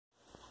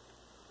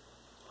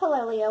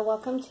Hello Leo,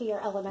 welcome to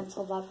your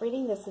elemental love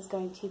reading. This is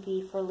going to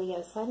be for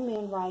Leo, Sun,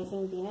 Moon,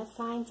 Rising, Venus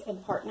signs in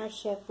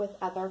partnership with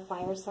other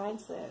fire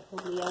signs,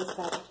 Leo,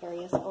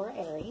 Sagittarius, or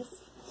Aries.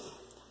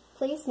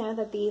 Please know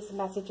that these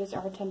messages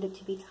are intended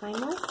to be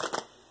timeless.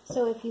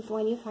 So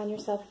when you find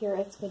yourself here,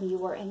 it's when you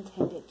were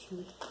intended to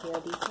hear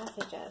these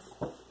messages.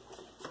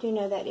 Do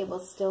know that it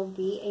will still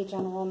be a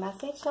general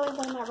message, so it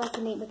will not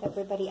resonate with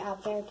everybody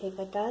out there. Take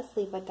what does,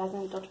 leave what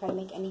doesn't. Don't try to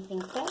make anything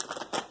fit.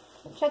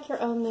 Check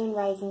your own Moon,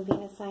 Rising,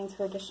 Venus signs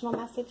for additional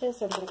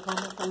messages or to get a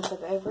comprehensive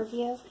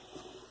overview.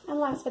 And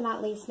last but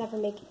not least, never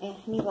make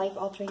any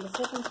life-altering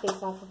decisions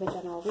based off of a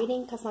general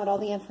reading, because not all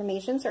the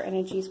informations or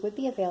energies would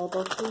be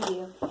available to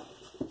you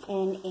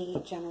in a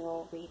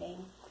general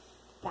reading.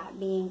 That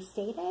being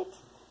stated,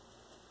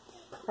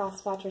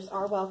 cross watchers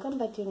are welcome,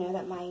 but do know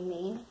that my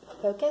main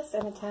focus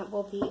and intent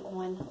will be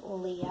on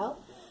Leo.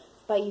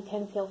 But you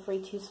can feel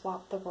free to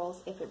swap the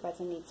roles if it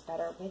resonates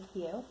better with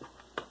you.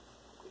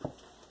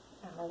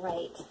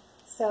 Alright,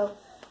 so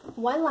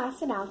one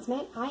last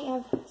announcement. I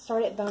have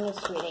started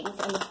bonus readings,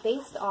 and it's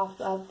based off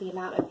of the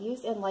amount of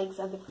views and likes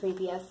of the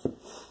previous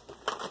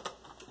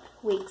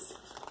week's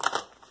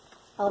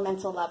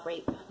elemental love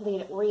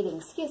reading.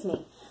 Excuse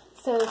me.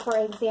 So, for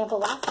example,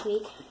 last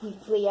week,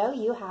 Leo,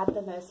 you had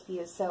the most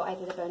views, so I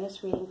did a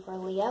bonus reading for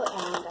Leo,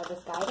 and I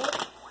was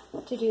guided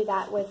to do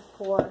that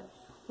for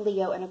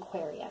Leo and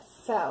Aquarius.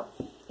 So,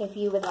 if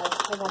you would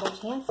like another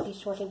chance, be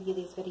sure to view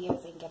these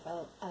videos and give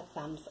a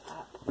thumbs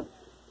up.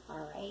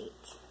 Alright,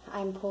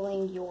 I'm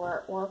pulling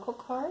your oracle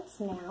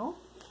cards now,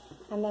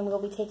 and then we'll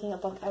be taking a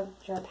look at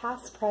your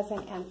past,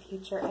 present, and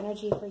future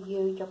energy for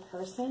you, your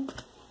person,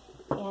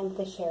 and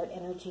the shared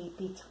energy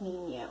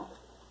between you.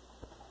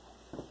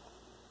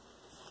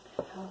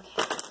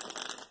 Okay.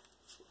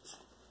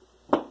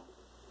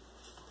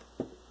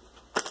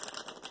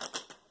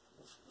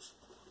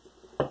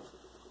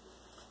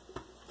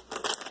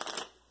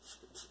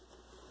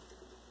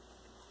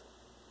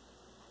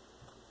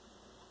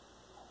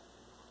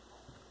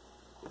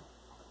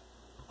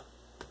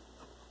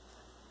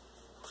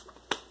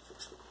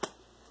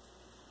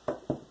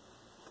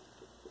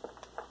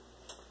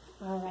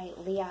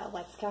 Alright, Leo,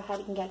 let's go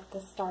ahead and get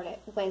this started.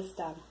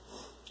 Wisdom.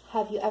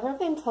 Have you ever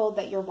been told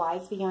that you're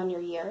wise beyond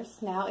your years?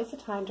 Now is the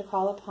time to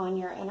call upon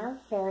your inner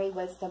fairy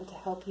wisdom to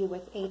help you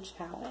with a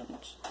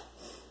challenge.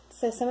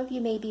 So some of you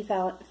may be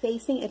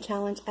facing a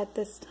challenge at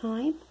this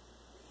time,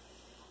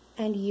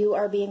 and you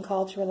are being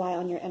called to rely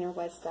on your inner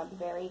wisdom.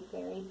 Very,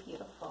 very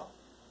beautiful.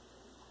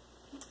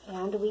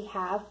 And we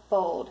have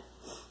bold.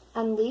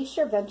 Unleash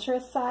your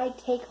venturous side,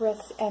 take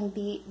risks, and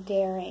be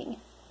daring.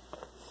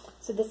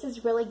 So this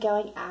is really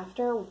going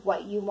after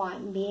what you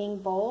want, being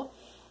bold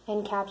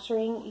and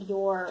capturing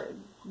your,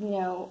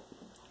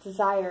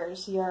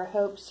 desires, your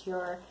hopes,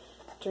 your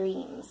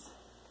dreams,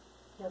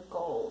 your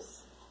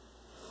goals.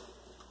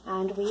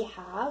 And we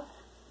have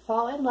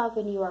fall in love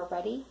when you are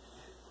ready,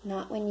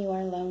 not when you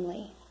are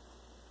lonely.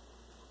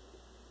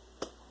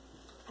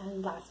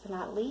 And last but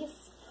not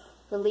least,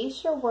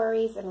 release your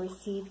worries and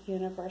receive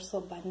universal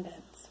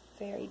abundance.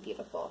 Very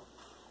beautiful.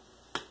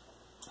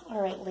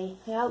 Alright,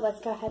 Leo,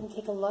 let's go ahead and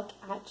take a look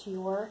at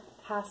your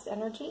past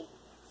energy.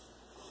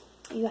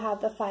 You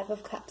have the Five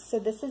of Cups. So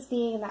this is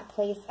being in that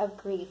place of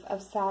grief,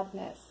 of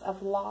sadness,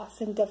 of loss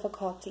and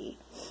difficulty.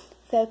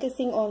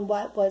 Focusing on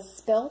what was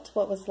spilt,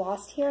 what was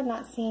lost here,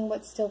 not seeing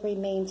what still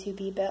remained to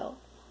be built.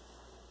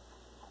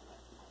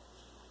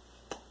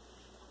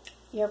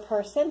 Your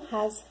person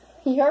has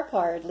your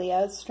card,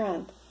 Leo,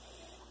 Strength.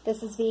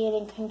 This is being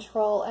in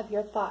control of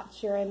your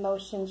thoughts, your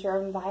emotions,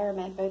 your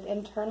environment, both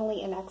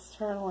internally and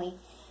externally.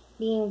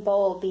 Being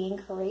bold, being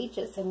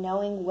courageous, and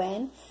knowing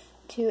when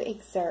to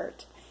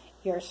exert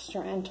your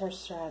strength.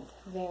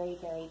 Very,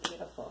 very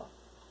beautiful.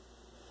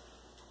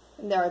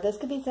 This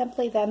could be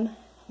simply them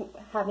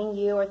having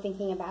you or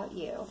thinking about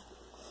you.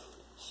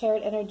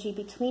 Shared energy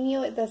between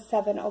you, the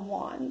Seven of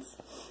Wands.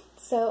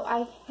 So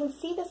I can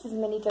see this as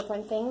many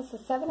different things. The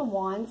Seven of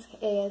Wands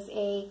is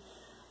a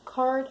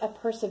card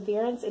of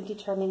perseverance and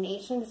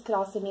determination. This could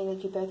also mean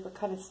that you both were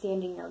kind of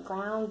standing your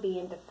ground,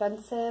 being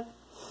defensive.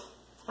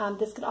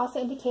 This could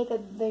also indicate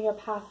that your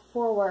path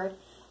forward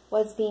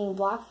was being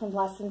blocked from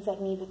lessons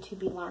that needed to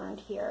be learned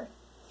here.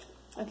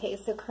 Okay,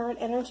 so current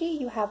energy,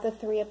 you have the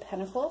Three of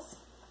Pentacles.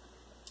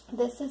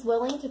 This is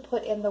willing to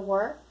put in the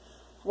work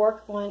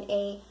on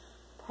a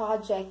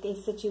project, a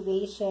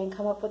situation,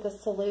 come up with a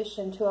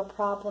solution to a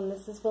problem.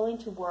 This is willing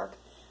to work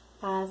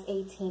as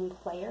a team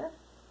player.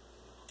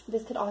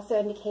 This could also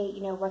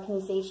indicate,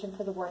 recognition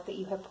for the work that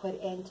you have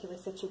put into a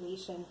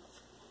situation.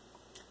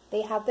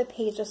 They have the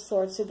Page of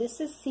Swords. So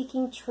this is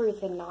seeking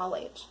truth and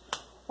knowledge,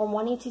 or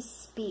wanting to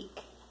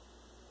speak,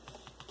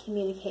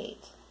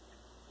 communicate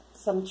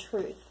some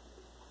truth.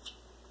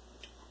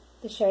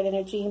 The shared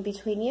energy in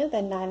between you,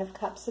 the Nine of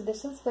Cups. So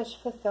this is wish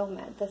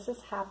fulfillment. This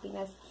is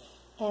happiness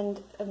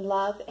and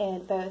love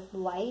in both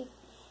life,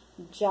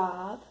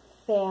 job,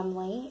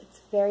 family.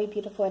 It's very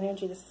beautiful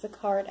energy. This is a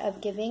card of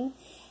giving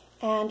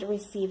and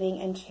receiving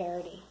and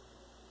charity.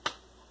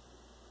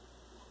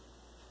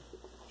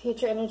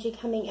 Future energy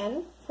coming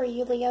in for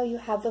you, Leo. You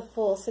have the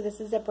Fool, so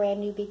this is a brand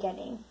new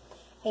beginning,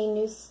 a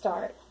new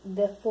start.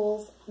 The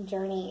Fool's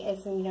journey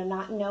is, you know,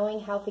 not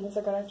knowing how things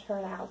are going to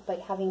turn out,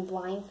 but having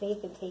blind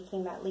faith and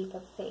taking that leap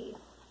of faith.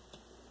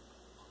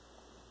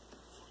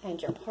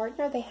 And your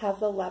partner, they have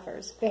the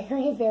Lovers.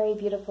 Very, very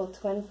beautiful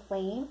twin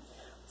flame,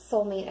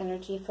 soulmate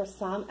energy for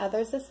some.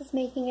 Others, this is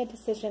making a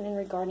decision in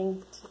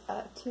regarding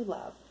to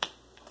love.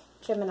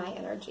 Gemini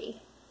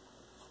energy.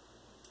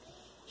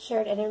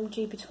 Shared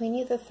energy between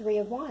you, the Three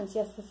of Wands.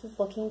 Yes, this is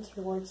looking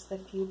towards the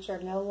future.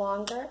 No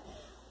longer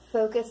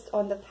focused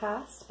on the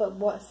past,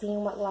 but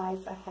seeing what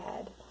lies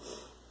ahead.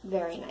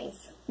 Very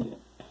nice.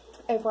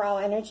 Overall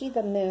energy,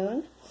 the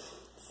Moon.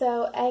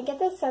 So I get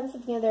the sense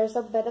that, you know, there's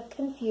a bit of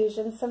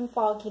confusion, some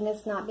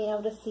fogginess, not being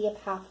able to see a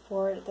path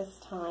forward at this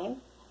time.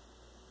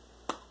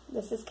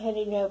 This is kind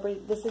of, you know,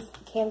 this is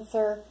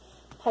Cancer,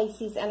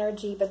 Pisces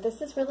energy, but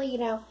this is really, you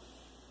know,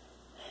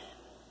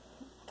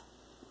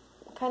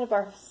 kind of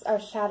our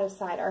shadow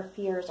side, our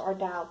fears, our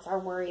doubts, our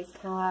worries,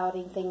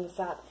 clouding things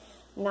up,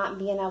 not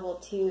being able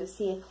to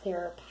see a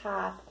clearer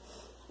path,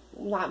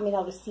 not being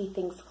able to see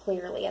things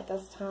clearly at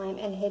this time.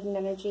 And hidden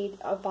energy,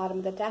 bottom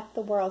of the deck,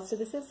 the World. So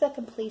this is the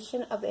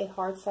completion of a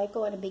hard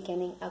cycle and a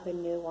beginning of a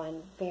new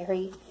one.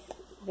 Very,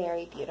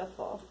 very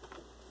beautiful.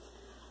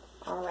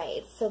 All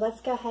right, so let's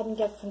go ahead and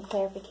get some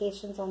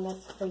clarifications on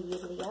this for you,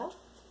 Leo.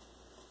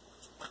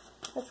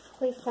 Let's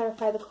please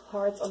clarify the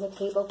cards on the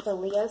table for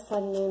Leo,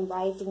 Sun, Moon,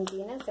 Rising,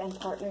 Venus, and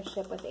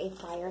partnership with a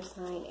fire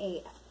sign,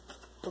 a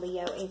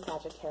Leo, a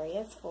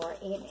Sagittarius, or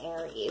an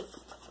Aries.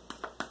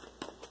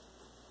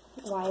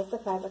 Why is the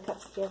Five of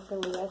Cups here for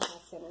Leo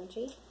plus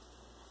energy?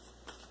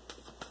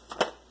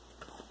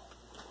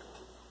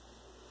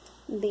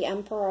 The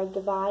Emperor,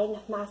 divine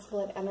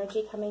masculine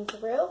energy coming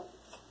through.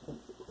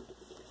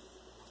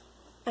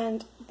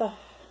 And the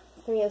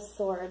Three of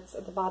Swords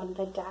at the bottom of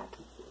the deck.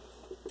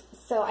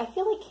 So I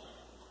feel like,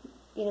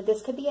 you know,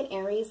 this could be an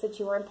Aries that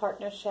you were in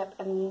partnership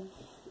and,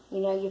 you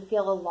know, you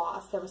feel a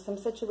loss. There was some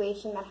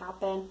situation that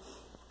happened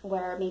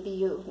where maybe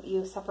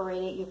you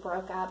separated, you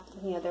broke up.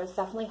 You know, there's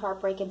definitely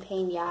heartbreak and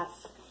pain,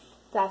 yes.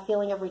 That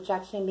feeling of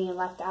rejection, being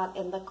left out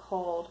in the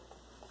cold.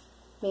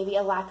 Maybe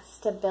a lack of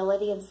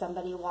stability and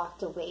somebody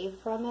walked away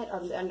from it,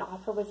 or an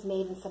offer was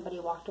made and somebody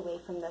walked away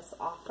from this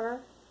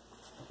offer.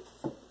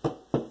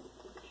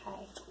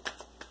 Okay.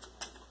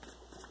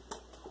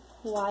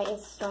 Why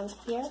is strength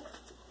here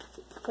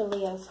for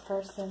Leo's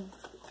person?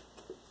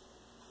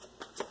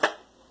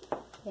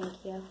 Thank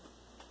you.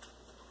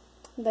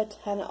 The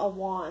Ten of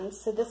Wands.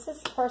 So this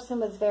person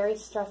was very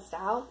stressed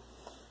out.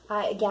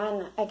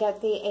 Again, I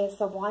get the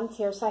Ace of Wands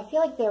here. So I feel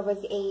like there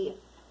was a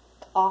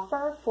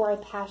offer for a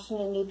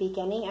passionate new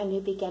beginning, a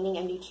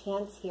new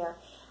chance here.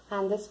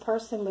 And this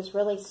person was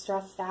really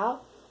stressed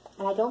out.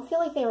 And I don't feel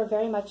like they were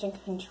very much in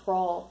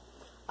control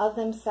of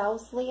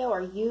themselves, Leo,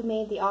 or you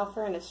made the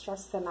offer and it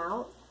stressed them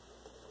out.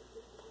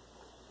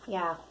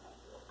 Yeah.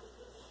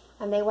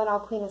 And they went all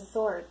Queen of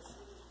Swords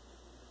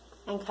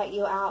and cut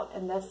you out.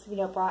 And this, you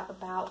know, brought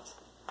about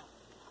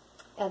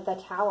the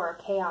Tower,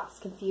 chaos,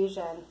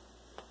 confusion,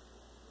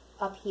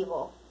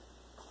 upheaval.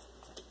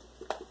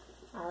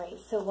 All right,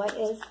 so what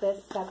is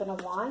this Seven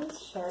of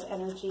Wands? Shared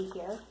energy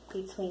here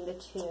between the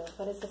two.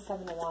 What is the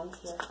Seven of Wands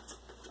here?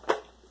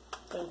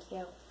 Thank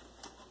you.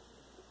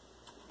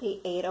 The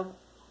Eight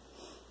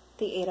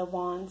of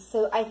Wands.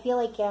 So I feel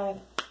like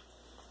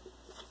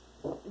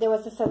there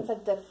was a sense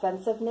of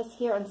defensiveness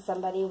here and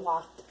somebody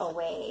walked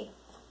away.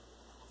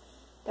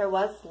 There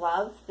was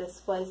love.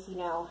 This was, you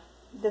know,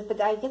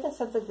 but I get the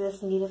sense that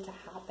this needed to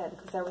happen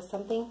because there was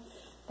something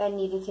that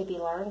needed to be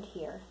learned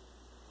here.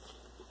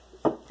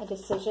 A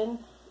decision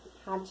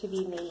had to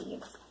be made.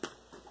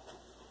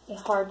 A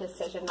hard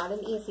decision, not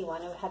an easy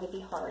one. It had to be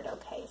hard.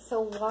 Okay,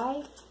 so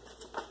why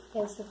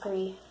is the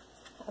Three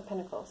of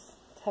Pentacles?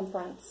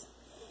 Temperance.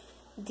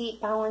 Deep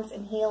balance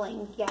and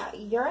healing. Yeah,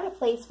 you're at a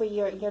place where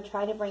you're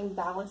trying to bring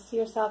balance to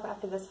yourself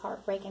after this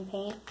heartbreak and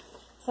pain.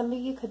 Some of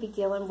you could be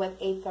dealing with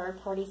a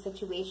third-party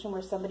situation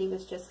where somebody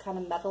was just kind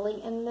of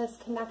meddling in this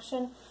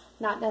connection.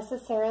 Not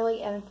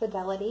necessarily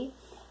infidelity,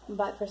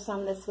 but for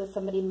some this was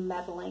somebody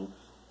meddling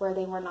where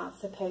they were not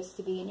supposed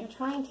to be. And you're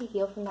trying to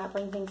heal from that,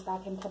 bring things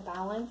back into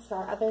balance.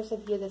 For others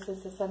of you, this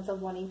is the sense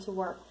of wanting to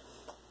work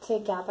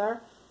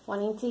together,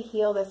 wanting to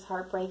heal this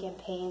heartbreak and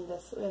pain,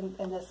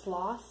 and this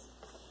loss,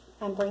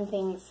 and bring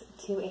things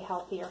to a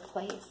healthier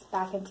place,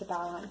 back into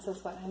balance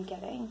is what I'm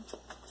getting.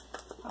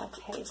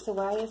 Okay, so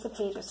why is the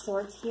Page of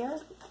Swords here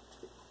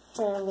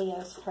for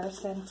Leo's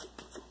person?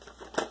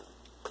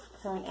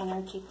 Current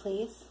energy,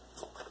 please.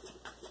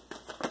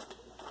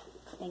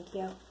 Thank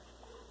you.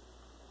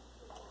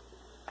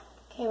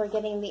 Okay, we're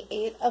getting the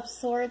Eight of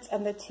Swords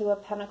and the Two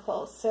of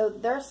Pentacles. So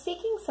they're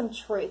seeking some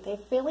truth. They're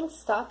feeling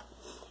stuck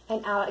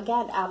and out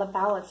of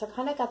balance. They're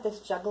kind of got this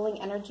juggling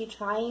energy,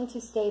 trying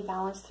to stay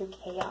balanced through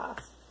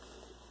chaos.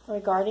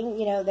 Regarding,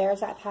 you know, there's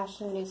that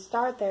passion new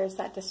start, there's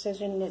that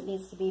decision that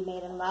needs to be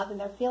made in love, and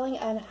they're feeling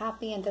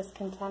unhappy and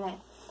discontented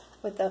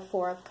with the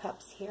Four of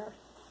Cups here.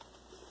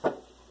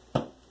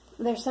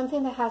 There's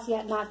something that has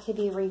yet not to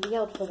be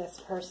revealed for this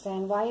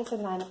person. Why is the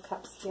Nine of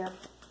Cups here?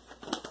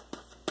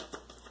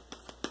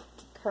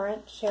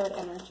 Current shared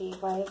energy.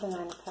 Why is the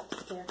Nine of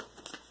Cups here?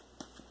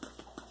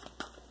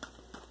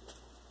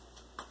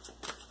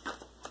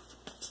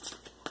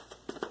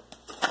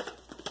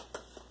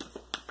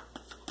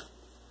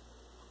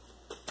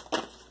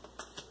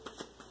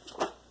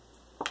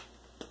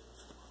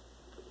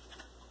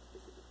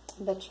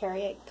 The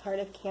Chariot card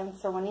of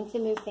Cancer, wanting to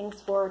move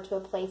things forward to a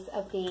place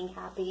of being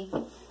happy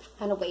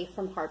and away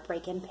from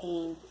heartbreak and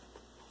pain.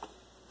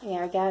 And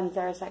there again,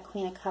 there's that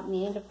Queen of Cups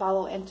needing to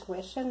follow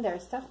intuition.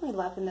 There's definitely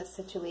love in this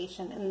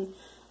situation. And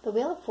the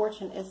Wheel of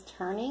Fortune is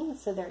turning,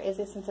 so there is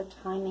a sense of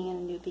timing and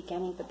a new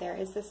beginning, but there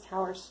is this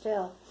Tower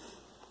still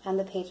and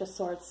the Page of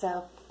Swords.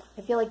 So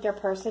I feel like their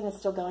person is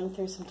still going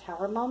through some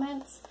Tower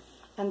moments,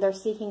 and they're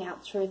seeking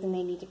out truth, and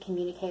they need to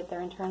communicate.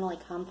 They're internally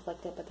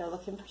conflicted, but they're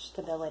looking for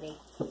stability.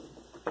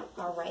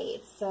 All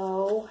right,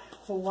 so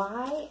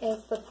why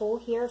is the Fool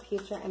here?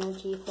 Future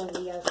energy for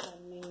Leo, Sun,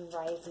 Moon,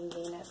 Rising,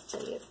 Venus,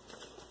 please.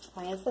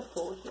 Why is the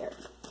Fool here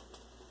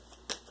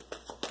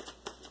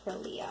for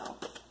Leo?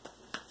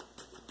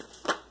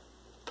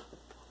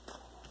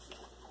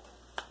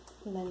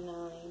 The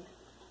Nine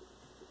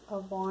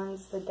of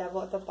Wands, the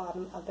Devil at the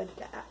bottom of the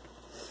deck.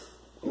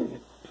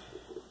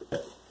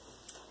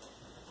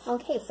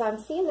 Okay, so I'm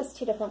seeing this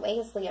two different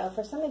ways, Leo.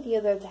 For some of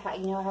you, there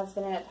has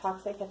been in a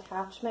toxic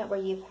attachment where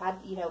you've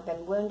had,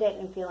 been wounded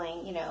and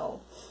feeling,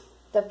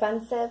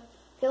 defensive.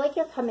 I feel like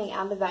you're coming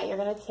out of that. You're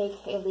going to take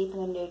a leap in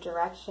a new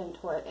direction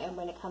toward, and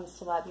when it comes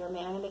to love, you're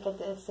going to make a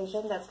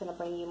decision that's going to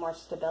bring you more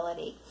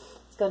stability.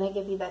 It's going to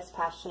give you this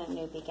passionate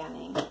new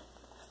beginning,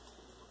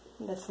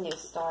 this new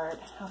start.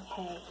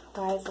 Okay,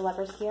 why is the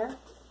Lovers here?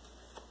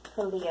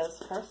 For Leo's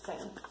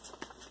person.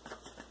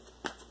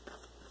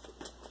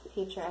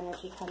 Future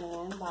energy coming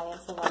in. Why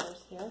is the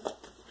Lovers here?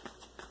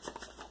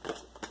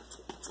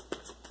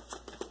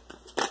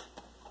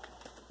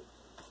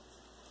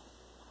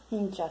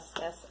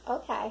 Injustice.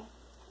 Okay.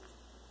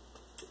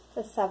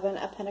 The Seven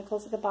of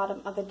Pentacles at the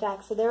bottom of the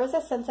deck. So there is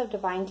a sense of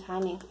divine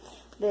timing.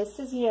 This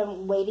is,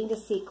 waiting to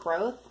seek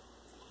growth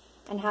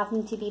and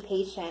having to be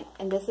patient.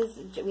 And this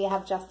is, we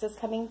have justice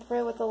coming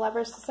through with the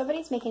Lovers. So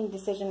somebody's making a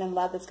decision in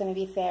love that's going to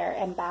be fair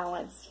and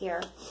balanced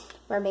here,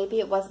 where maybe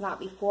it was not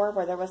before,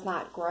 where there was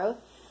not growth.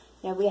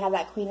 We have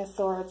that Queen of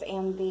Swords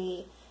and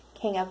the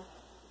King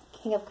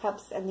of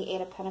Cups and the Eight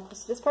of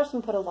Pentacles. So this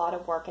person put a lot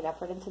of work and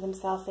effort into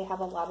themselves. They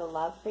have a lot of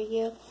love for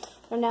you.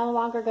 They're no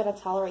longer going to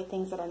tolerate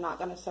things that are not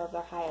going to serve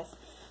their highest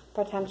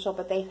potential,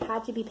 but they've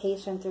had to be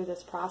patient through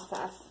this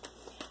process.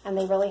 And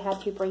they really had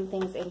to bring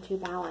things into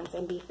balance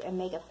and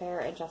make a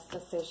fair and just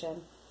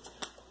decision.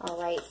 All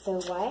right,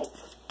 so what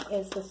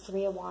is the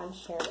Three of Wands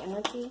shared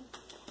energy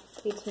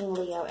between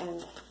Leo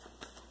and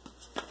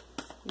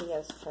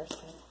Leo's person?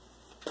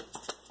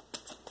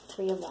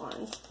 Three of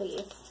Wands,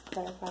 please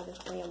clarify the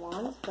Three of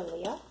Wands for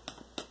Leo.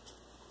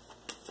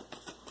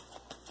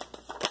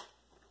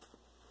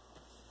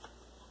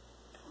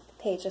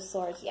 Page of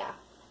Swords, yeah.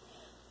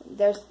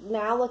 There's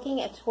now looking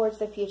at towards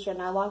the future,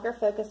 no longer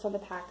focused on the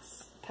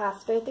past.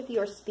 Both of you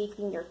are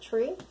speaking your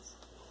truths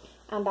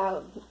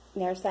about,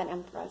 there's that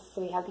Empress.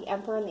 So we have the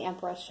Emperor and the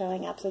Empress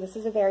showing up. So this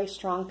is a very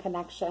strong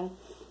connection.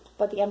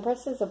 But the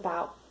Empress is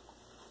about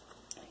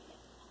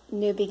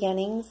new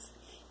beginnings,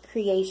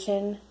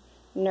 creation,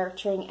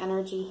 nurturing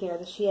energy here.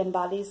 She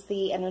embodies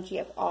the energy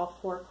of all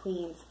four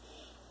queens.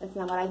 And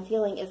now what I'm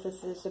feeling is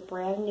this is a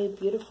brand new,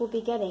 beautiful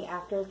beginning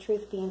after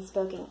truth being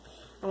spoken.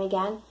 And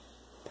again,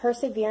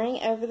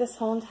 persevering over this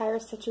whole entire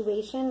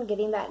situation,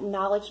 getting that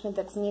acknowledgement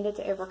that's needed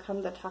to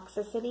overcome the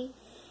toxicity.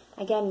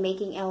 Again,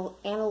 making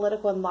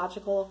analytical and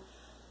logical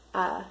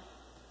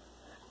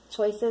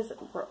choices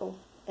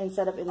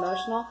instead of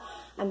emotional.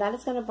 And that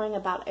is going to bring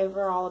about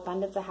overall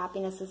abundance of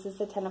happiness. This is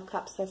the Ten of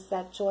Cups. This is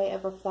that joy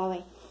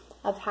overflowing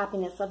of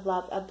happiness, of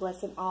love, of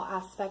bliss in all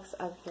aspects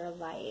of your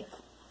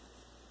life.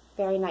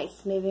 Very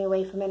nice. Moving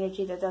away from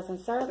energy that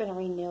doesn't serve, and a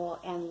renewal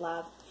and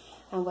love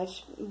and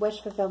wish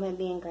fulfillment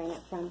being granted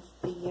from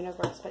the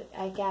universe. But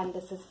again,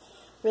 this is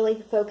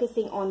really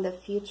focusing on the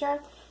future,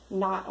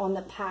 not on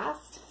the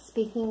past.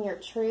 Speaking your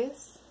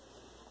truths.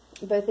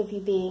 Both of you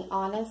being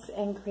honest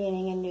and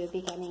creating a new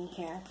beginning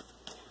here.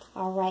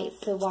 Alright,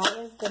 so why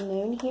is the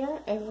Moon here?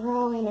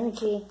 Overall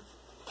energy.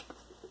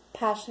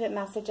 Passionate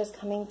messages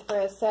coming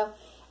through. So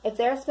if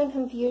there's been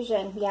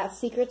confusion, yeah,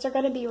 secrets are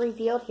going to be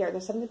revealed here.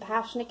 There's some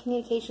passionate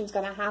communication is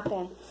going to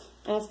happen.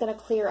 And it's going to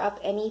clear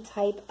up any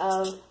type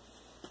of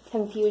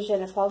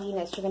confusion and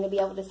fogginess. You're going to be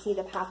able to see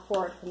the path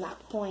forward from that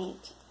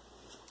point.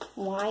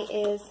 Why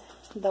is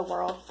the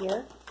World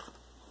here?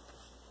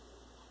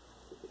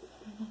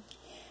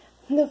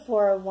 The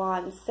Four of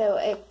Wands.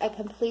 So a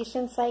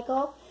completion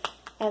cycle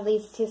and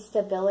leads to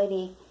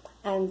stability,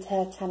 and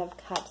to Ten of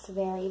Cups.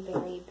 Very,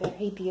 very,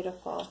 very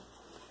beautiful.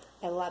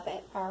 I love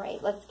it.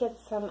 Alright, let's get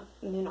some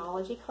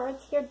Moonology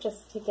cards here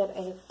just to get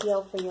a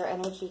feel for your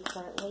energy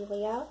currently,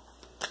 Leo.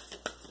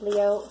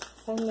 Leo,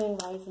 Sun, Moon,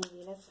 Rising,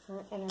 Venus,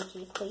 current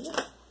energy, please.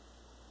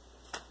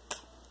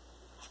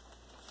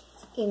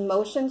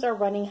 Emotions are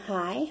running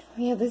high.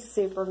 We have the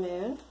super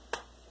moon.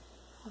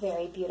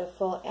 Very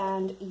beautiful.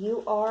 And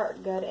you are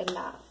good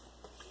enough.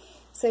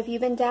 So if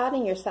you've been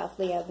doubting yourself,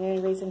 Leo,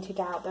 no reason to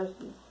doubt. The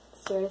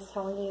Spirit is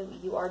telling you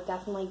you are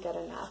definitely good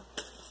enough.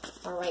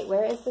 All right,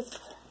 where is this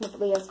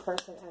Leo's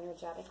person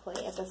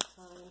energetically at this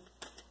time?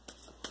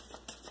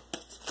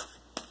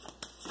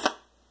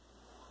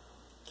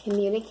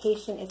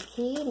 Communication is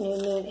key. New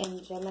moon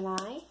in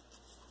Gemini.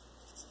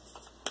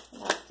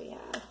 What else do we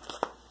have?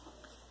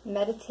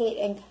 Meditate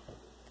and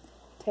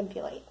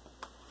contemplate.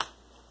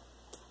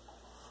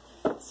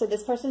 So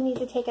this person needs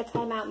to take a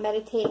time out,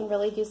 meditate, and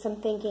really do some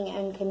thinking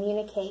and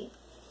communicate.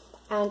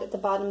 And at the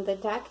bottom of the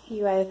deck,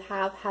 you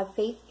have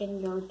faith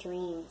in your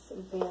dreams.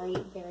 Very,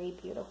 very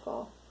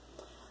beautiful.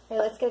 All right,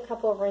 let's get a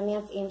couple of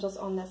romance angels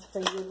on this for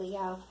you,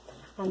 Leo.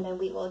 And then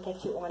we will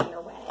get you on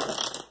your way.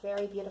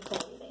 Very beautiful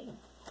reading.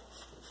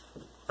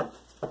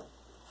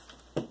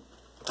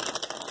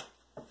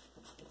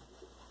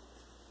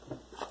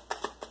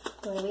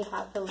 What do we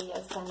have for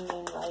Leo, Sun,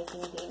 Moon,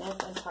 Rising, Venus,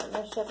 in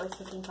partnership or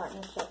seeking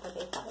partnership with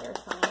a fire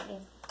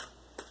sign?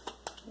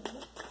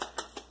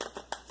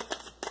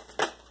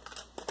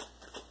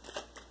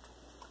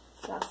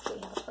 What else do we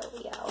have for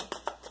Leo?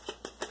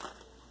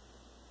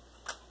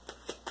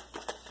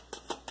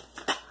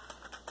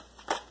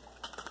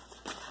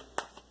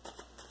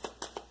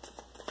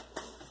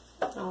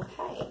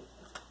 Okay.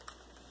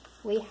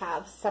 We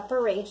have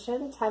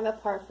separation. Time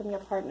apart from your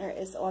partner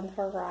is on the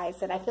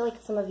horizon. I feel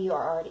like some of you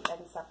are already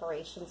in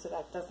separation, so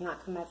that does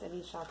not come as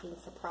any shocking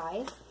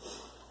surprise.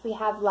 We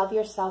have love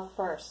yourself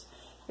first.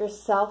 Your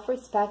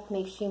self-respect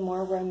makes you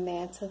more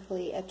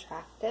romantically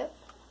attractive.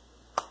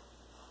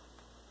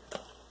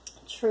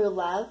 True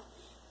love.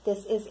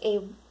 This is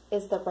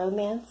the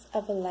romance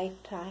of a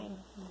lifetime.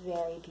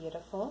 Very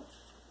beautiful.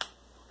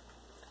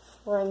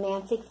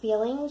 Romantic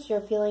feelings.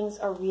 Your feelings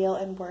are real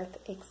and worth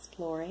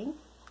exploring.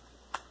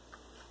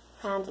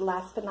 And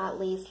last but not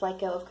least, let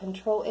go of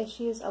control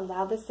issues.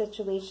 Allow the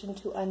situation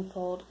to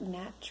unfold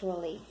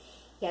naturally.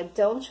 Yeah,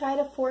 don't try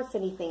to force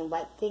anything.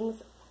 Let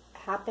things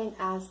happen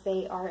as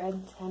they are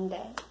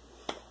intended.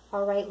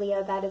 All right,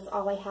 Leo, that is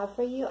all I have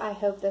for you. I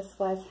hope this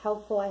was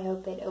helpful. I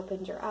hope it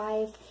opened your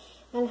eyes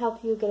and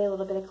helped you get a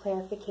little bit of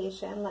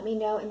clarification. Let me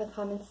know in the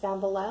comments down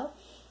below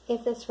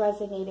if this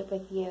resonated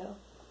with you.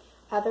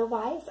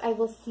 Otherwise, I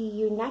will see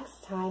you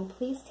next time.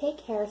 Please take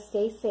care,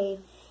 stay safe,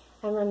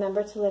 and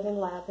remember to live in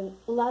love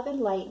and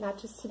light, not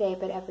just today,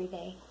 but every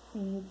day.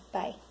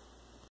 Bye.